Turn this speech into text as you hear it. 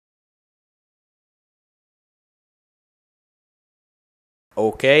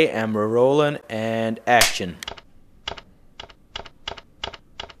Okay, and we're rolling, and action.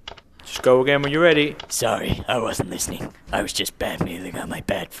 Just go again when you're ready. Sorry, I wasn't listening. I was just Batmaning on my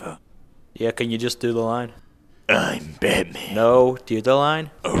bat phone. Yeah, can you just do the line? I'm Batman. No, do the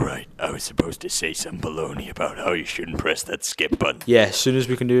line? Alright, I was supposed to say some baloney about how you shouldn't press that skip button. Yeah, as soon as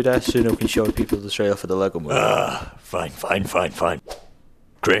we can do that, soon we can show people the trailer for the Lego movie. Fine.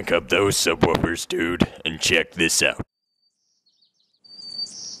 Crank up those subwoofers, dude, and check this out.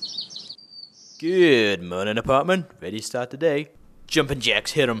 Good morning, apartment. Ready to start the day. Jumping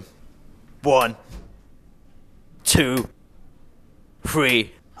jacks, hit 'em. 1, 2,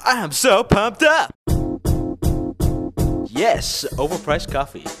 3. I am so pumped up! Yes, overpriced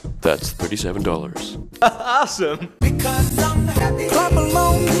coffee. That's $37. Awesome!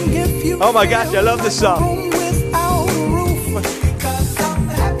 Oh my gosh, I love this song.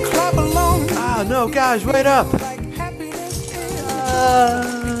 Oh no, guys, wait up!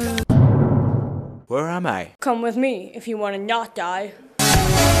 Where am I? Come with me if you want to not die.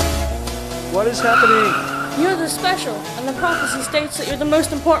 What is happening? You're the special, and the prophecy states that you're the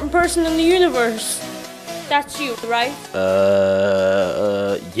most important person in the universe. That's you, right?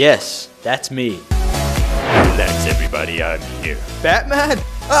 Yes, that's me. Relax, everybody, I'm here. Batman?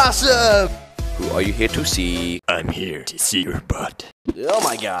 Awesome! Who are you here to see? I'm here to see your butt. Oh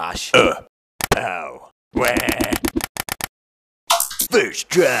my gosh. Ow. Wah. First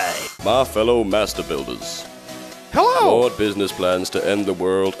try. My fellow master builders. Hello! Lord business plans to end the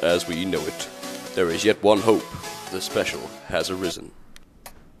world as we know it. There is yet one hope. The special has arisen.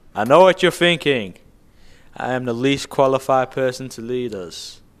 I know what you're thinking. I am the least qualified person to lead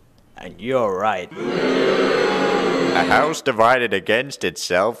us. And you're right. A house divided against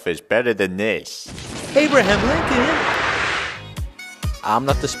itself is better than this. Abraham Lincoln! I'm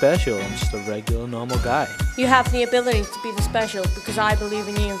not the special, I'm just a regular, normal guy. You have the ability to be the special because I believe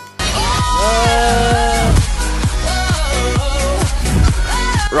in you.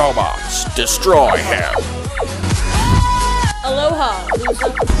 Robots, destroy him! Aloha,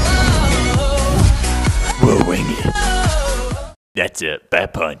 loser. We'll wing it. That's a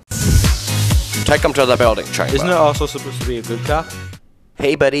bat pun. Take him to the building chamber. Isn't it also supposed to be a good cop?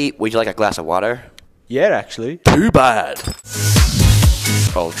 Hey buddy, would you like a glass of water? Yeah, actually. Too bad.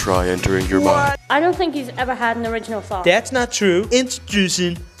 I'll try entering your mind. I don't think he's ever had an original thought. That's not true.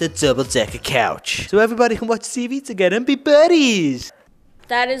 Introducing the double-decker couch. So everybody can watch TV together and be buddies.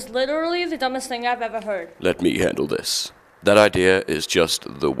 That is literally the dumbest thing I've ever heard. Let me handle this. That idea is just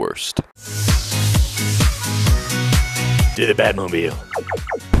the worst. To the Batmobile.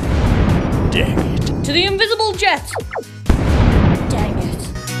 Dang it. To the invisible jet!